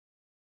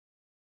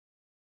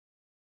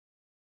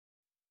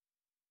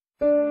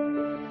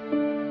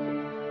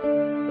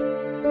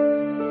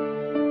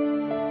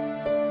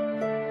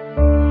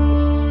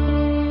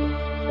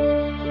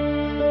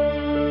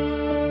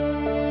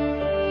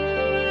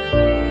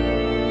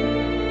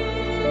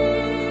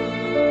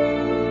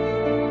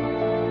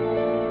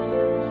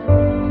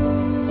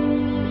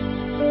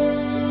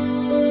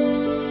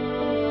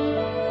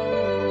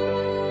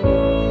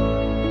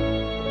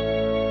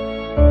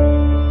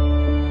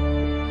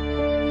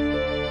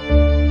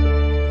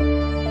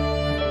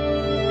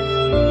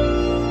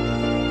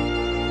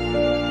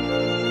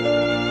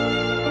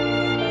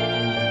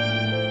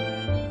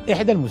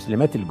إحدى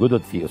المسلمات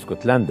الجدد في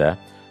اسكتلندا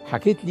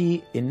حكت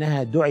لي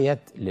إنها دعيت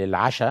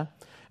للعشاء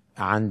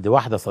عند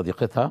واحدة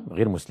صديقتها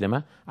غير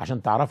مسلمة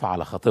عشان تعرفها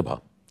على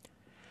خطيبها،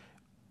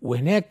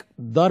 وهناك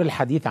دار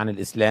الحديث عن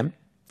الإسلام،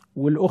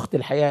 والأخت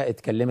الحقيقة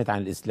اتكلمت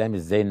عن الإسلام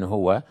إزاي إن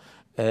هو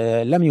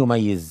لم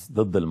يميز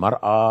ضد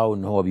المرأة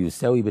وإن هو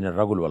بيساوي بين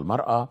الرجل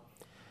والمرأة.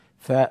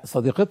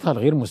 فصديقتها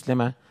الغير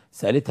مسلمة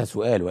سألتها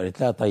سؤال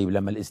وقالت لها: طيب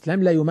لما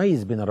الإسلام لا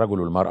يميز بين الرجل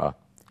والمرأة،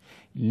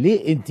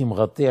 ليه أنت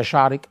مغطية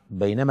شعرك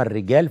بينما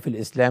الرجال في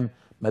الإسلام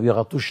ما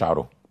بيغطوش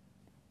شعرهم؟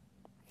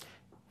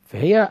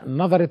 فهي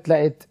نظرت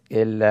لقت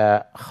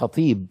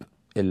الخطيب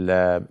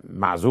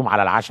المعزوم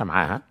على العشاء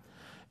معاها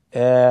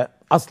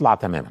أصلع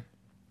تماما.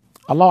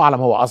 الله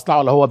أعلم هو أصلع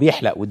ولا هو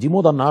بيحلق، ودي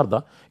موضة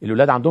النهاردة،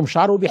 الولاد عندهم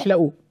شعر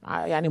وبيحلقوه،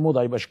 يعني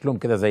موضة يبقى شكلهم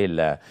كده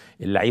زي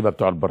اللعيبة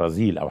بتوع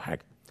البرازيل أو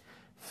حاجة.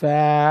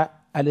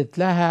 فقالت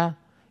لها: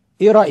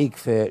 إيه رأيك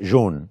في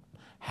جون؟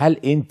 هل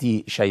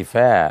أنت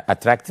شايفاه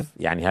أتراكتيف؟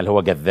 يعني هل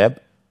هو جذاب؟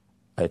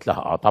 قالت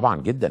لها: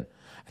 طبعا جدا.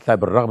 قالت لها: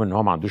 بالرغم إن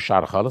هو ما عندوش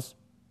شعر خالص؟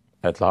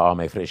 قالت لها: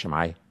 ما يفرقش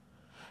معايا.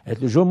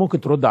 قالت له: جون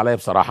ممكن ترد عليا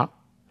بصراحة،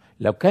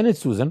 لو كانت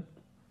سوزن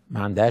ما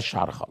عندهاش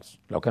شعر خالص،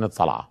 لو كانت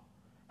صلعة،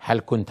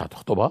 هل كنت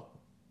هتخطبها؟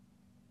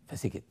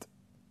 فسكت.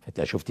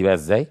 فانت شفتي بقى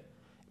ازاي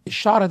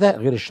الشعر ده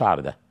غير الشعر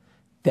ده،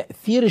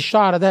 تأثير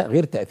الشعر ده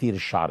غير تأثير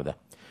الشعر ده.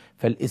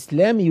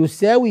 فالإسلام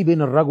يساوي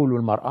بين الرجل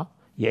والمرأة،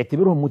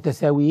 يعتبرهم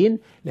متساويين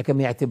لكن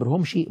ما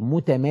يعتبرهمش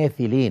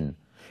متماثلين،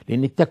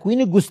 لأن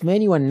التكوين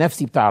الجسماني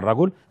والنفسي بتاع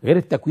الرجل غير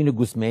التكوين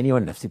الجسماني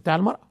والنفسي بتاع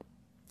المرأة.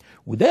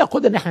 وده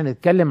يقودنا ان احنا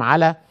نتكلم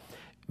على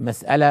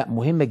مسألة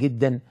مهمة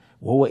جدا،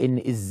 وهو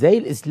ان ازاي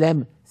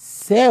الإسلام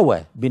ساوى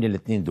بين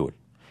الاتنين دول.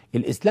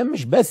 الإسلام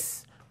مش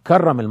بس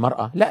كرم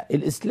المرأة، لا،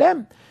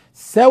 الإسلام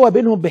ساوى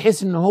بينهم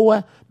بحيث ان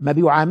هو ما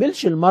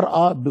بيعاملش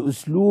المرأة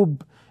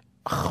بأسلوب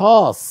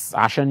خاص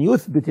عشان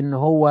يثبت ان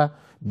هو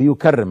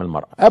بيكرم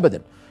المرأة،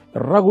 ابدا.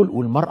 الرجل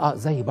والمرأة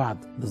زي بعض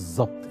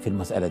بالظبط في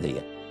المسألة دي.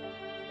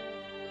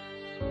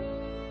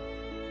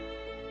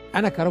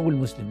 انا كرجل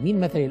مسلم مين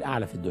مثلي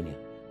الأعلى في الدنيا؟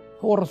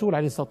 هو الرسول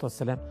عليه الصلاة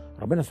والسلام.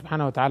 ربنا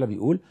سبحانه وتعالى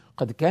بيقول: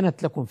 قد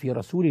كانت لكم في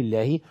رسول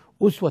الله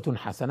أسوة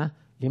حسنة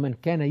لمن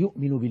كان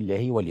يؤمن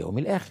بالله واليوم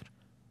الآخر.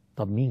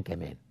 طب مين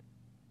كمان؟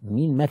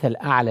 مين مثل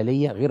أعلى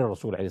ليا غير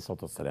الرسول عليه الصلاة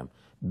والسلام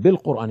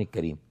بالقرآن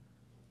الكريم؟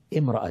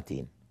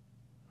 امرأتين،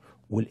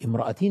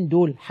 والامرأتين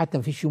دول حتى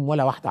ما فيش فيهم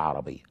ولا واحدة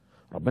عربية.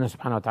 ربنا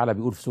سبحانه وتعالى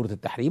بيقول في سورة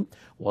التحريم: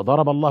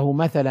 وضرب الله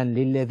مثلا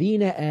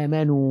للذين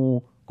آمنوا،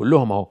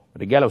 كلهم اهو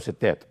رجالة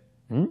وستات،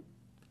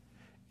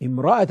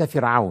 امرأة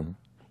فرعون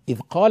إذ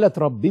قالت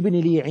رب ابن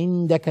لي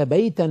عندك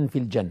بيتا في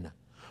الجنة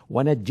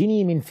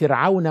ونجني من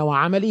فرعون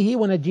وعمله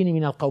ونجني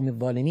من القوم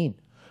الظالمين،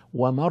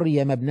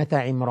 ومريم ابنة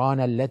عمران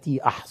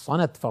التي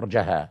أحصنت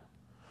فرجها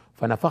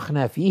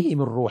فنفخنا فيه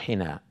من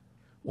روحنا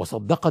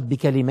وصدقت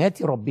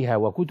بكلمات ربها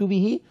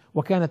وكتبه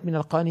وكانت من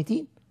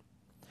القانتين.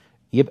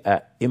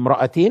 يبقى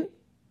امرأتين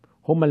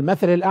هم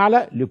المثل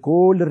الأعلى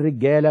لكل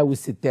الرجالة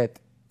والستات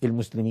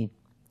المسلمين.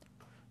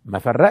 ما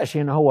فرقش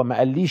هنا، هو ما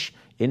قاليش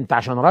انت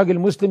عشان راجل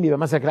مسلم يبقى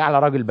مثلك الأعلى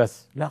راجل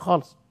بس، لا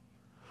خالص.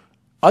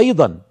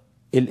 أيضا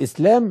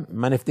الإسلام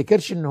ما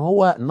نفتكرش ان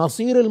هو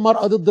نصير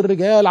المرأة ضد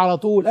الرجال على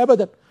طول،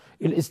 أبدا.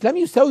 الإسلام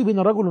يساوي بين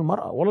الرجل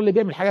والمرأة، والله اللي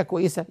بيعمل حاجة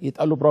كويسة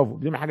يتقال له برافو،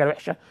 اللي بيعمل حاجة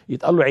وحشة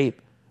يتقال له عيب.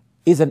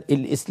 إذا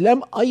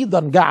الإسلام أيضا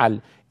جعل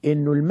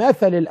إنه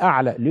المثل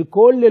الأعلى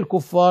لكل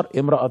الكفار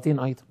امرأتين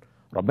أيضا.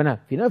 ربنا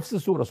في نفس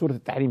سورة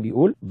التحريم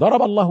بيقول: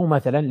 ضرب الله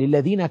مثلا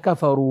للذين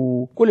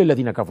كفروا، كل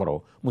الذين كفروا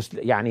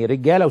يعني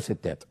رجالة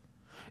وستات،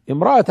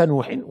 امرأة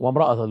نوح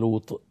وامرأة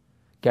لوط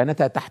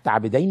كانتا تحت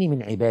عبدين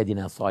من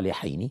عبادنا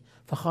صالحين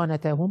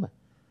فخانتاهما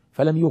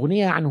فلم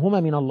يغنيا عنهما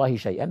من الله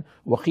شيئا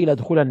وقيل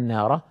ادخلا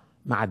النار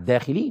مع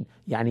الداخلين.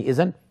 يعني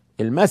إذن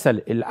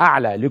المثل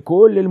الأعلى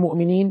لكل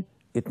المؤمنين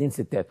 2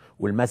 ستات،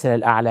 والمثل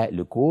الأعلى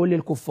لكل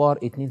الكفار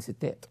 2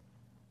 ستات.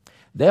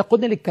 ده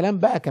يقودنا للكلام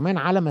بقى كمان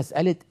على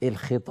مسألة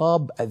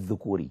الخطاب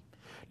الذكوري،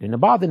 لأن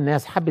بعض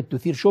الناس حبت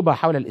تثير شبهة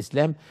حول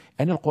الإسلام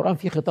أن القرآن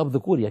فيه خطاب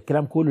ذكوري،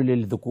 الكلام كله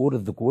للذكور،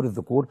 الذكور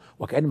الذكور،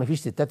 وكأن ما فيش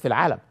ستات في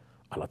العالم.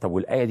 الله، طب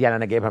والآية دي يعني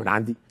أنا جايبها من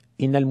عندي؟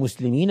 إن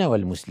المسلمين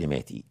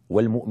والمسلمات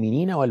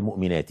والمؤمنين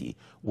والمؤمنات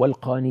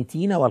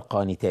والقانتين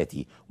والقانتات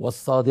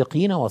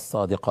والصادقين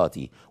والصادقات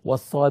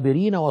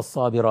والصابرين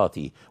والصابرات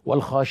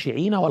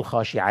والخاشعين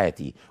والخاشعات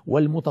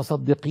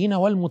والمتصدقين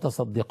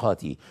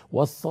والمتصدقات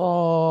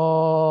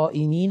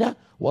والصائمين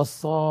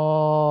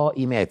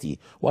والصائمات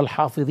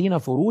والحافظين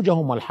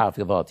فروجهم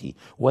والحافظات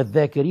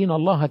والذاكرين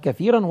الله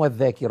كثيرا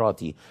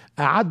والذاكرات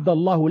أعد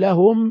الله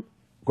لهم،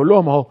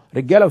 كلهم اهو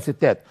رجاله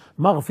وستات،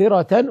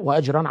 مغفرة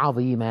وأجرا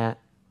عظيما.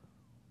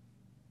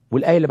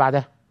 والآية اللي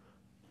بعدها: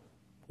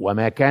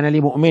 وما كان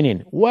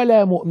لمؤمن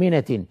ولا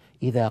مؤمنة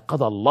إذا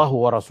قضى الله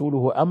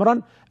ورسوله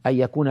أمرا أن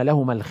يكون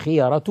لهما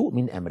الخيرة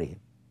من أمرهم.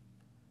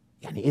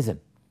 يعني إذن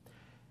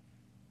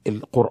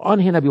القرآن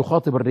هنا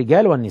بيخاطب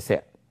الرجال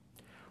والنساء،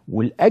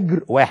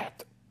 والأجر واحد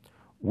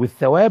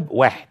والثواب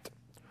واحد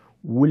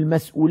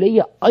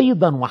والمسؤولية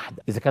أيضا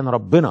واحدة. إذا كان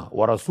ربنا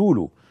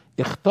ورسوله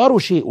اختاروا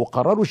شيء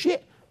وقرروا شيء،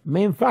 ما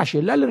ينفعش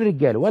لا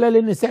للرجال ولا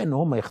للنساء ان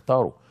هم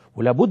يختاروا،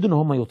 ولا بد ان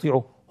هم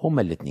يطيعوا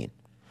هما الاثنين.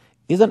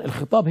 إذا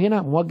الخطاب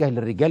هنا موجه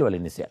للرجال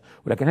وللنساء،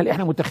 ولكن هل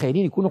احنا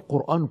متخيلين يكون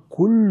القرآن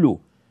كله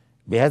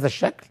بهذا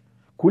الشكل؟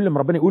 كل ما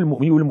ربنا يقول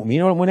المؤمنين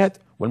والمؤمنين والمؤمنات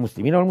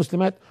والمسلمين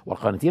والمسلمات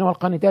والقانتين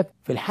والقانتات،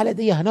 في الحالة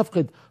دي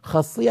هنفقد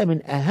خاصية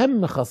من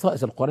أهم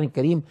خصائص القرآن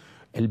الكريم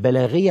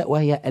البلاغية،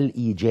 وهي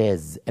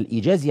الإيجاز.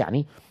 الإيجاز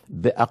يعني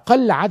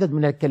بأقل عدد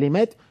من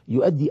الكلمات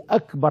يؤدي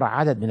أكبر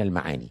عدد من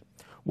المعاني.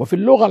 وفي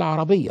اللغة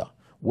العربية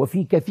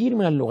وفي كثير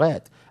من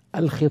اللغات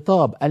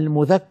الخطاب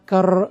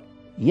المذكر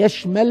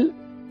يشمل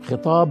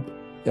خطاب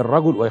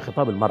الرجل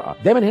وخطاب المرأة.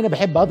 دايما هنا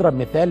بحب أضرب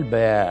مثال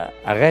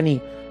بأغاني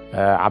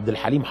عبد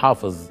الحليم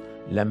حافظ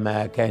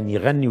لما كان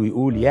يغني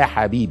ويقول يا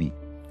حبيبي.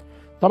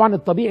 طبعا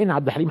الطبيعي ان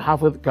عبد الحليم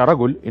حافظ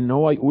كرجل ان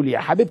هو يقول يا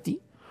حبيبتي،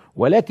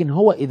 ولكن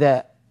هو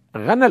اذا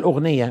غنى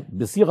الاغنيه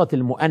بصيغه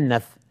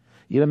المؤنث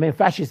يبقى ما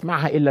ينفعش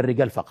يسمعها الا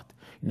الرجال فقط،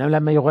 انما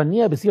لما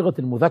يغنيها بصيغه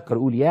المذكر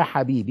يقول يا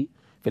حبيبي،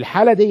 في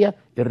الحاله دي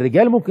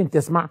الرجال ممكن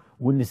تسمع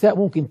والنساء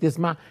ممكن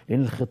تسمع،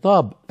 لان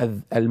الخطاب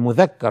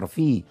المذكر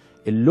في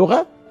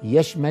اللغه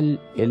يشمل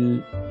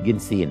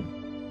الجنسين.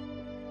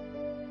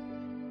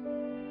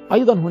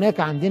 ايضا هناك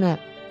عندنا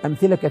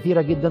أمثلة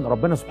كثيرة جدا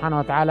ربنا سبحانه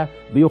وتعالى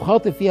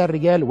بيخاطب فيها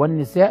الرجال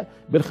والنساء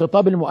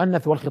بالخطاب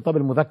المؤنث والخطاب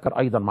المذكر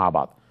أيضا مع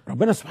بعض.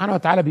 ربنا سبحانه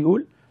وتعالى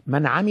بيقول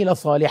من عمل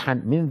صالحا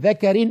من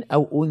ذكر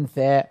أو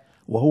أنثى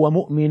وهو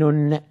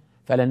مؤمن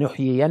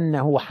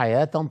فلنحيينه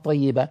حياة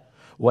طيبة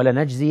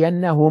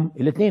ولنجزينهم،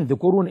 الاثنين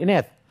ذكور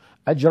وإناث،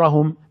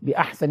 أجرهم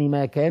بأحسن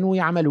ما كانوا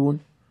يعملون.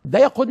 ده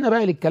يقودنا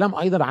بقى للكلام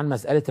أيضا عن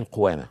مسألة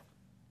القوامة.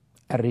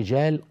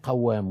 الرجال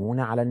قوامون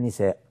على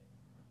النساء.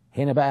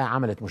 هنا بقى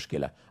عملت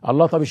مشكلة.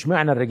 الله طب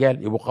اشمعنى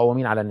الرجال يبقوا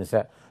قوامين على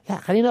النساء؟ لا،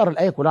 خلينا نقرا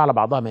الآية كلها على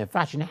بعضها، ما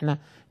ينفعش ان احنا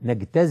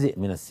نجتزئ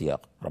من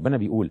السياق. ربنا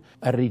بيقول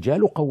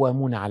الرجال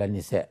قوامون على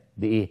النساء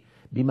بإيه؟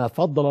 بما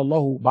فضل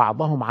الله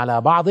بعضهم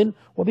على بعض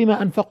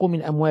وبما أنفقوا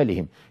من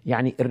أموالهم.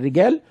 يعني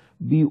الرجال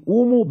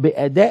بيقوموا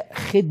بأداء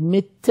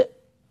خدمة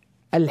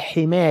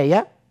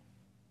الحماية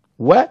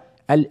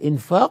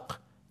والإنفاق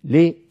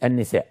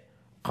للنساء.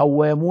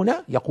 قوامون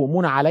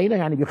يقومون علينا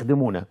يعني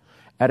بيخدمونا.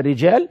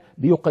 الرجال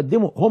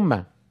بيقدموا،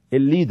 هم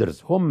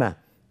الليدرز، هم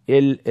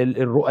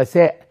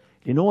الرؤساء،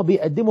 لان هم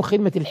بيقدموا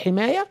خدمة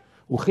الحماية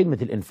وخدمة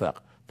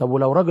الانفاق. طب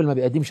ولو راجل ما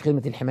بيقدمش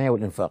خدمة الحماية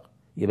والانفاق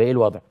يبقى ايه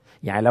الوضع؟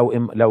 يعني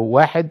لو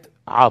واحد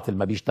عاطل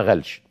ما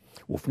بيشتغلش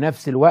وفي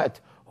نفس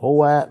الوقت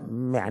هو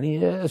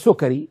يعني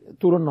سكري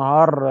طول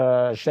النهار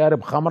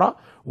شارب خمرة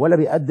ولا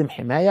بيقدم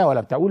حماية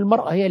ولا بتاع،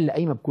 والمرأة هي اللي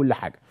قايمة بكل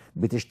حاجة،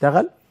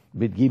 بتشتغل،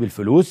 بتجيب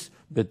الفلوس،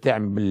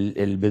 بتعمل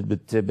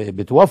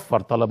بتوفر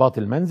طلبات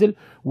المنزل،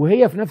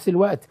 وهي في نفس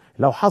الوقت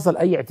لو حصل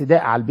اي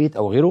اعتداء على البيت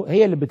او غيره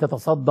هي اللي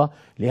بتتصدى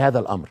لهذا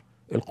الامر.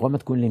 القوامة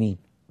تكون لمين؟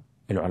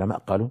 العلماء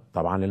قالوا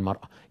طبعا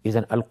للمرأة.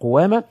 اذا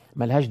القوامة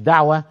ملهاش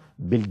دعوة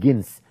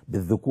بالجنس،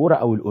 بالذكورة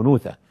او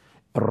الانوثة.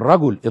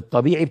 الرجل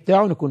الطبيعي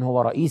بتاعه يكون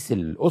هو رئيس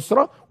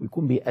الاسرة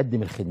ويكون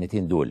بيقدم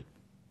الخدمتين دول،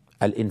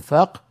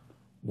 الانفاق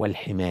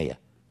والحماية.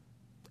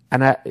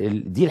 انا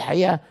دي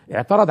الحقيقة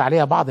اعترض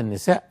عليها بعض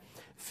النساء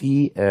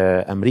في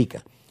امريكا،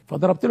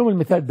 فضربت لهم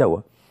المثال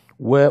ده،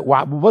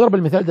 وبضرب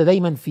المثال ده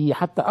دايما في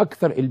حتى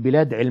اكثر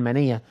البلاد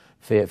علمانية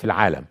في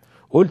العالم.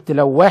 قلت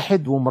لو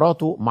واحد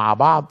ومراته مع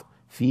بعض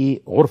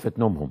في غرفة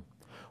نومهم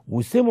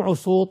وسمعوا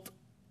صوت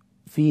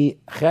في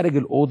خارج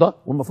الأوضة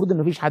والمفروض ان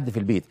مفيش حد في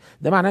البيت،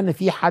 ده معناه ان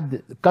في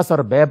حد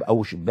كسر باب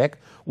او شباك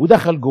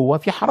ودخل جوه،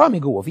 في حرامي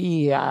جوه،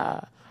 في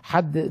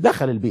حد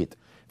دخل البيت.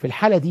 في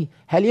الحالة دي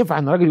هل ينفع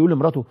ان الراجل يقول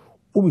لمراته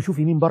قومي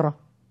شوفي مين بره؟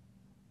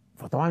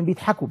 فطبعا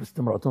بيضحكوا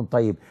باستمراراتهم.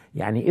 طيب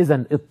يعني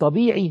اذا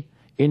الطبيعي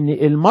ان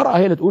المرأة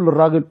هي اللي تقول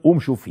للراجل قوم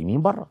شوف في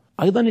مين بره.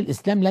 ايضا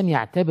الاسلام لم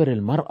يعتبر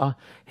المرأة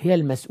هي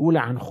المسؤولة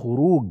عن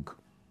خروج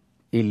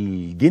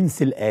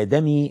الجنس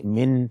الآدمي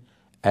من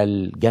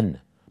الجنة،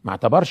 ما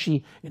اعتبرش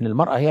ان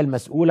المرأة هي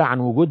المسؤولة عن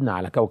وجودنا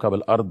على كوكب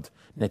الارض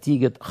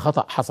نتيجة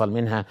خطأ حصل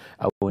منها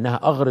او انها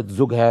اغرت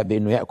زوجها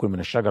بانه يأكل من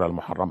الشجرة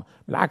المحرمة.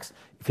 بالعكس،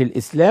 في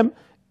الاسلام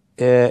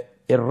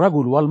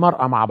الرجل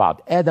والمرأة مع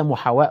بعض، آدم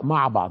وحواء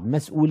مع بعض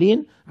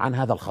مسؤولين عن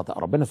هذا الخطأ.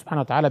 ربنا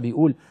سبحانه وتعالى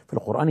بيقول في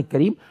القرآن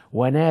الكريم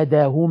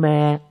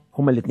وناداهما،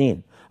 هما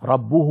الاثنين،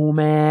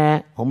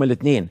 ربهما، هما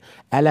الاثنين،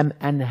 ألم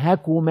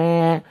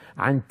أنهكما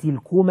عن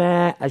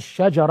تلكما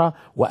الشجرة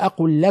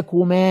وأقل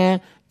لكما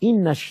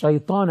إن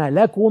الشيطان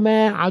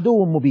لكما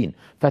عدو مبين.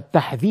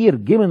 فالتحذير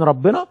جه من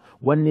ربنا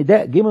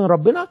والنداء جه من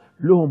ربنا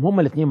لهم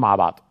هما الاثنين مع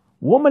بعض،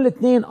 وهما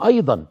الاثنين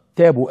أيضا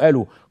تابوا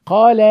قالوا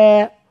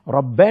قال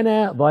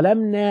ربنا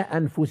ظلمنا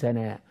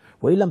أنفسنا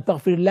وإن لم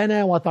تغفر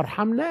لنا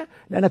وترحمنا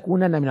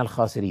لنكونن من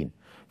الخاسرين.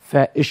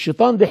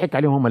 فالشيطان ضحك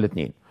عليهم هما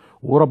الاثنين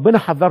وربنا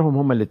حذرهم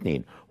هما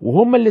الاثنين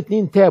وهما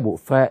الاثنين تابوا.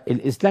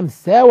 فالإسلام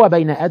ساوى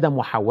بين آدم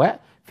وحواء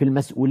في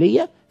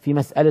المسؤولية في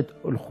مسألة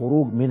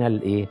الخروج من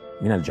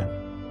من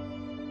الجنة.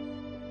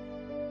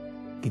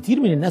 كتير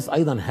من الناس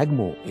أيضا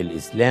هاجموا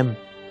الإسلام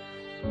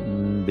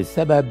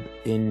بسبب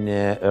أن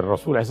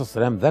الرسول عليه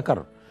الصلاة والسلام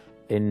ذكر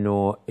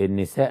أنه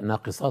النساء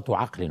ناقصات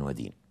عقل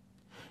ودين.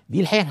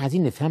 دي الحقيقة احنا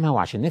عايزين نفهمها،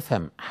 وعشان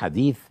نفهم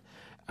حديث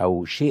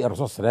أو شيء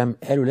الرسول صلى الله عليه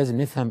وسلم قالوا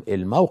لازم نفهم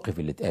الموقف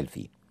اللي اتقال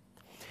فيه.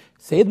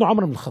 سيدنا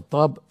عمر بن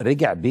الخطاب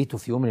رجع بيته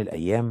في يوم من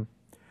الأيام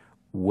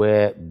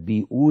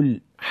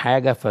وبيقول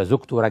حاجه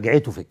فزوجته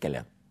راجعته في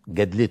الكلام،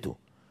 جدلته،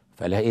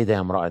 فقال لها ايه ده يا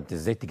امراه، انت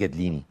ازاي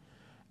تجادليني؟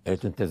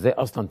 قالت له انت ازاي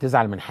اصلا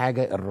تزعل من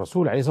حاجه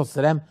الرسول عليه الصلاه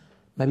والسلام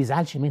ما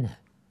بيزعلش منها؟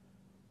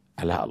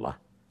 قال لها الله،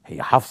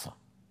 هي حفصه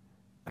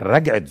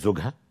رجعت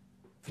زوجها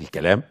في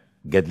الكلام،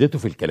 جدلته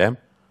في الكلام؟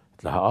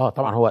 قلت لها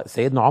طبعا هو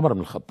سيدنا عمر بن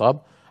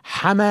الخطاب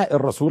حمى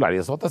الرسول عليه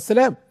الصلاه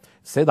والسلام،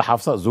 السيده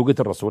حفصه زوجة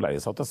الرسول عليه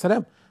الصلاه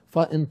والسلام،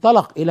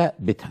 فانطلق الى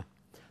بيتها،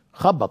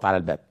 خبط على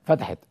الباب،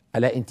 فتحت،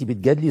 الا انت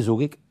بتجادلي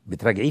زوجك،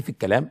 بتراجعيه في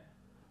الكلام؟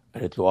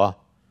 قالت له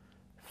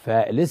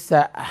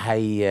فلسه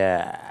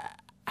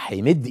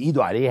هيمد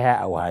ايده عليها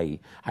او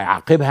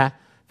هيعاقبها،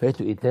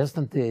 فقالت له انت يا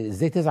اسطى انت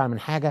ازاي تزعل من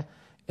حاجه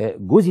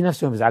جوزي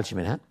نفسه ما بيزعلش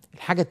منها؟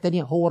 الحاجه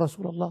الثانيه هو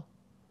رسول الله.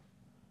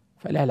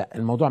 فلا لا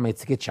الموضوع ما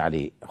يتسكتش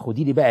عليه،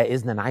 خدي لي بقى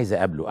اذن انا عايز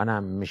اقابله، انا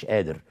مش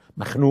قادر،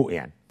 مخنوق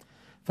يعني.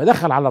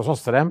 فدخل على الرسول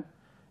صلى الله عليه وسلم،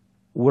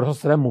 والرسول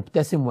صلى الله عليه وسلم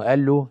مبتسم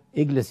وقال له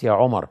اجلس يا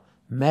عمر،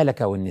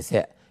 مالك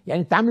والنساء،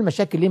 يعني انت عامل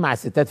مشاكل ليه مع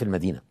الستات في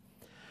المدينه؟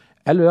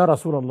 قال له يا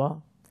رسول الله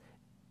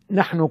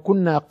نحن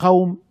كنا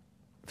قوم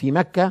في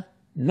مكه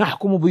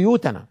نحكم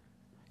بيوتنا،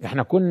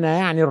 احنا كنا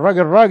يعني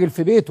الراجل راجل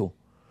في بيته،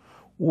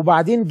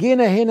 وبعدين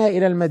جينا هنا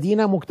الى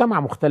المدينه مجتمع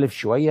مختلف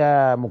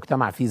شويه،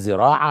 مجتمع فيه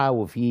زراعه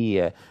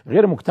وفيه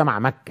غير مجتمع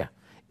مكه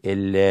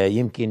اللي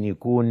يمكن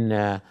يكون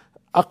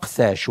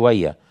اقسى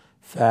شويه،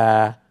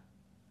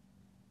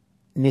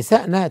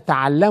 فنسائنا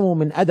تعلموا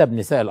من ادب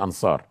نساء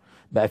الانصار،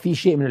 بقى في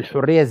شيء من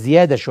الحريه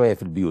زياده شويه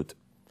في البيوت.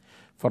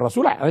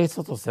 فالرسول عليه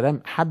الصلاه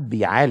والسلام حب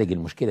يعالج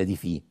المشكله دي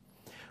فيه،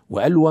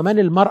 وقال له ومن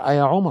المراه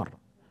يا عمر؟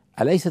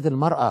 اليست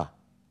المراه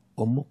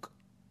امك؟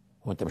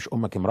 هو انت مش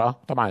امك امراه؟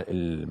 طبعا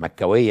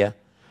المكويه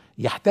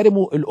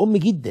يحترموا الام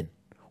جدا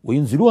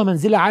وينزلوها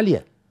منزله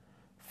عاليه.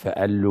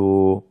 فقال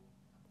له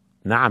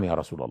نعم يا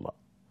رسول الله.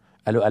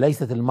 قال له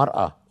اليست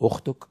المراه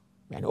اختك؟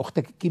 يعني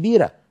اختك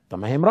الكبيره، طب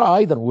ما هي امراه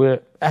ايضا،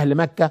 واهل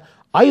مكه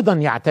ايضا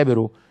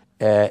يعتبروا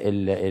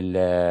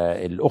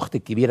الاخت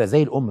الكبيره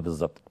زي الام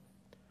بالظبط.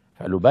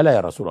 فقال له بلى يا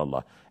رسول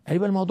الله. قال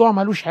يبقى الموضوع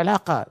ملوش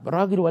علاقه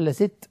براجل ولا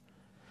ست.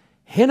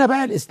 هنا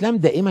بقى الاسلام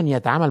دائما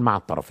يتعامل مع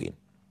الطرفين.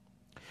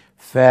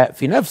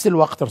 ففي نفس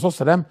الوقت الرسول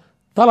صلى الله عليه وسلم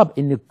طلب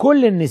ان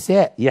كل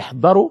النساء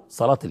يحضروا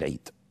صلاة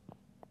العيد،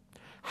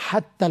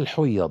 حتى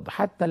الحيض،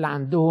 حتى اللي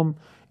عندهم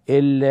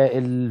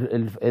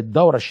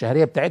الدورة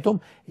الشهرية بتاعتهم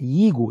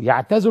ييجوا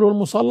يعتزلوا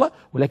المصلى،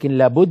 ولكن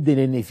لابد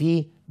لان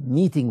في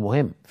ميتنج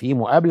مهم، في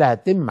مقابلة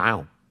هتتم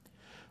معاهم.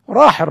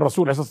 راح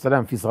الرسول عليه الصلاة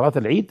والسلام في صلاة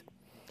العيد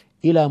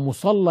الى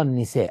مصلى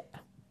النساء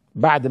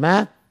بعد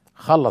ما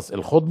خلص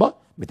الخطبة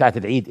بتاعت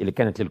العيد اللي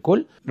كانت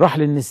للكل، راح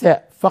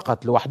للنساء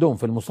فقط لوحدهم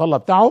في المصلى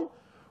بتاعهم،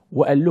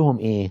 وقال لهم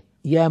ايه؟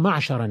 يا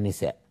معشر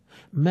النساء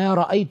ما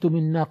رأيت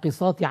من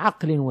ناقصات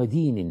عقل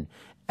ودين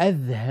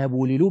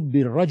اذهب للب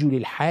الرجل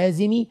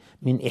الحازم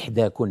من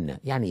احداكن.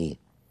 يعني ايه؟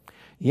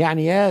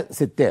 يعني يا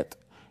ستات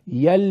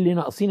يلي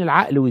ناقصين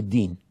العقل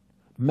والدين،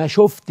 ما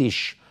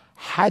شفتش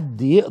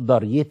حد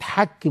يقدر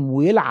يتحكم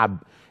ويلعب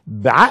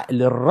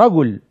بعقل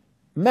الرجل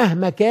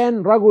مهما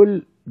كان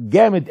رجل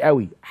جامد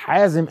قوي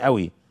حازم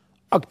قوي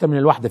اكتر من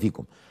الواحدة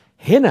فيكم.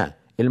 هنا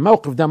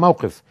الموقف ده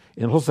موقف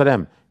ان الرسول صلى الله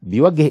عليه وسلم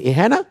بيوجه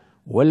اهانة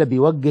ولا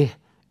بيوجه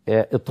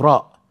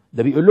اطراء؟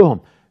 ده بيقول لهم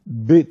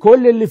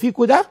بكل اللي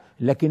فيكم ده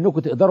لكنكم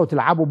تقدروا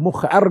تلعبوا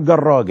بمخ ارجى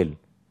الراجل.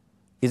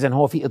 اذا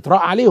هو في اطراء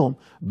عليهم،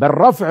 بل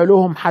رفع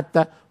لهم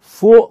حتى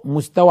فوق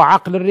مستوى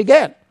عقل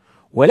الرجال.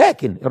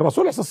 ولكن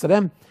الرسول عليه الصلاه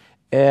والسلام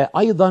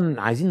ايضا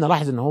عايزين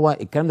نلاحظ ان هو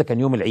الكلام ده كان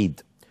يوم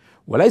العيد،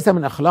 وليس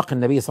من اخلاق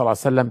النبي صلى الله عليه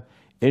وسلم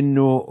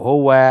انه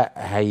هو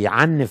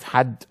هيعنف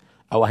حد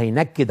او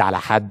هينكد على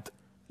حد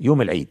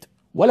يوم العيد،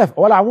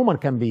 ولا عموما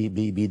كان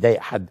بيضايق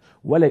حد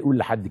ولا يقول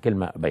لحد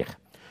كلمه بايخه.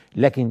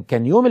 لكن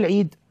كان يوم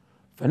العيد،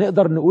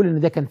 فنقدر نقول ان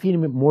ده كان فيه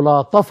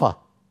ملاطفه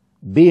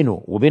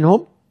بينه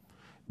وبينهم.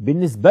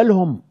 بالنسبه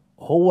لهم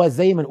هو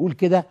زي ما نقول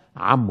كده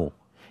عمه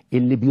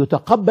اللي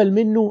بيتقبل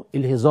منه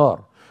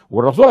الهزار.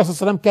 والرسول عليه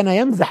الصلاه والسلام كان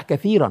يمزح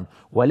كثيرا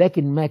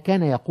ولكن ما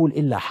كان يقول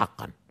الا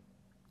حقا.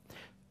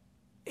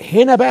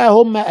 هنا بقى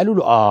هم قالوا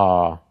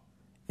له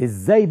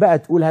ازاي بقى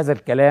تقول هذا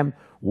الكلام؟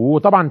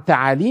 وطبعا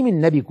تعاليم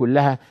النبي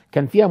كلها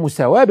كان فيها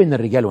مساواة بين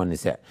الرجال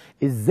والنساء،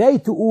 ازاي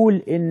تقول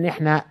ان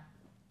احنا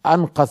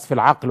انقص في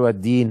العقل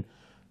والدين؟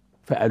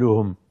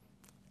 فقالوهم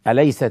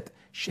أليست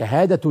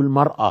شهادة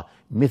المرأة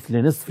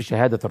مثل نصف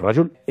شهادة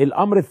الرجل؟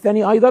 الامر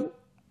الثاني ايضا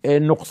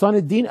نقصان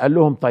الدين، قال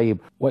لهم طيب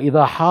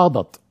واذا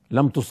حاضت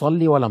لم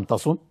تصلي ولم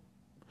تصم؟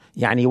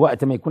 يعني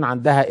وقت ما يكون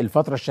عندها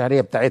الفترة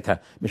الشهرية بتاعتها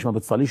مش ما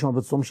بتصليش وما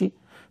بتصومش؟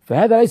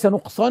 فهذا ليس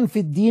نقصان في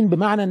الدين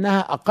بمعنى انها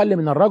اقل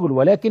من الرجل،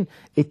 ولكن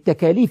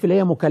التكاليف اللي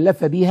هي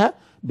مكلفة بيها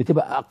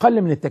بتبقى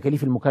اقل من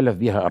التكاليف المكلف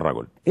بيها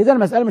الرجل. اذا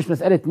المسألة مش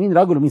مسألة مين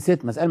رجل ومين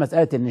ست،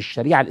 مسألة ان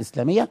الشريعة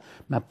الاسلامية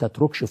ما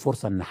بتتركش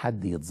فرصة ان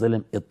حد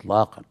يتظلم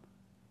اطلاقا.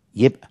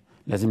 يبقى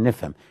لازم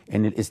نفهم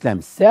ان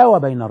الاسلام ساوى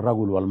بين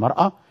الرجل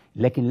والمرأة،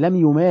 لكن لم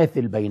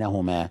يماثل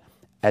بينهما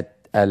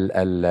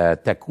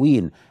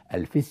التكوين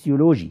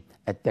الفسيولوجي،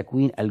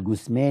 التكوين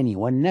الجسماني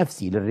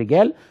والنفسي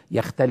للرجال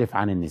يختلف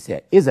عن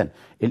النساء. إذن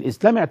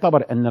الإسلام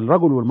اعتبر أن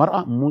الرجل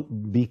والمرأة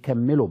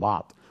بيكملوا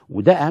بعض،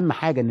 وده أهم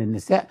حاجة، إن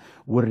النساء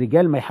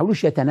والرجال ما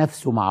يحاولوش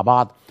يتنافسوا مع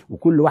بعض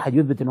وكل واحد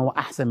يثبت إن هو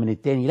أحسن من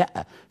التاني.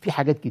 لأ، في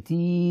حاجات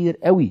كتير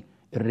قوي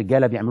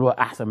الرجالة بيعملوها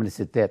أحسن من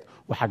الستات،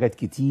 وحاجات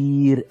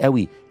كتير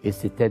قوي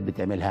الستات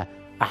بتعملها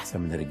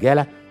أحسن من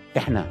الرجالة.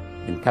 إحنا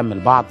بنكمل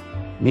بعض،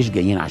 مش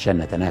جايين عشان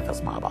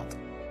نتنافس مع بعض.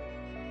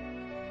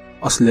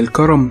 أصل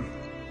الكرم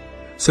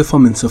صفة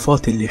من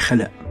صفات اللي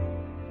خلق.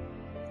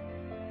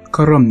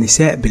 كرم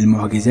نساء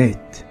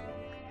بالمعجزات،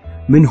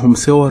 منهم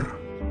صور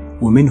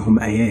ومنهم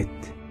آيات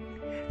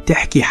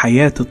تحكي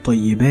حياة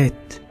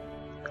الطيبات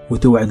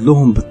وتوعد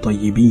لهم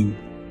بالطيبين،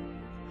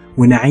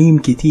 ونعيم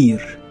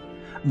كتير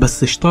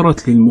بس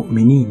اشترط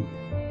للمؤمنين.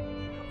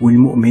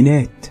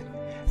 والمؤمنات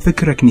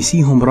فكرك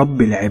نسيهم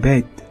رب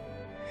العباد،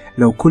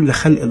 لو كل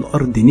خلق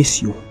الأرض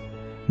نسيوا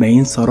ما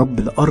ينسى رب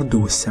الأرض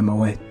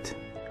والسماوات.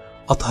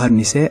 أطهر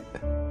نساء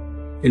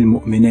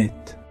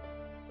المؤمنات.